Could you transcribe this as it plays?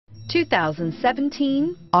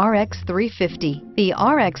2017 RX 350. The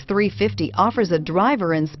RX 350 offers a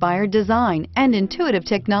driver-inspired design and intuitive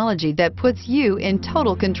technology that puts you in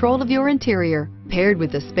total control of your interior. Paired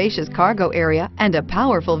with a spacious cargo area and a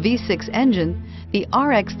powerful V6 engine, the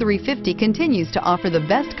RX 350 continues to offer the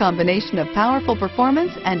best combination of powerful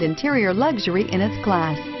performance and interior luxury in its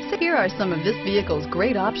class. So here are some of this vehicle's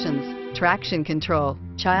great options: traction control,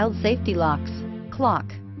 child safety locks, clock,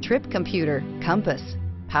 trip computer, compass,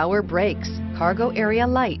 power brakes, cargo area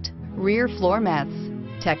light, rear floor mats,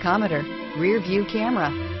 tachometer, rear view camera.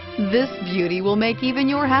 This beauty will make even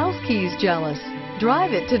your house keys jealous.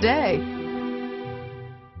 Drive it today.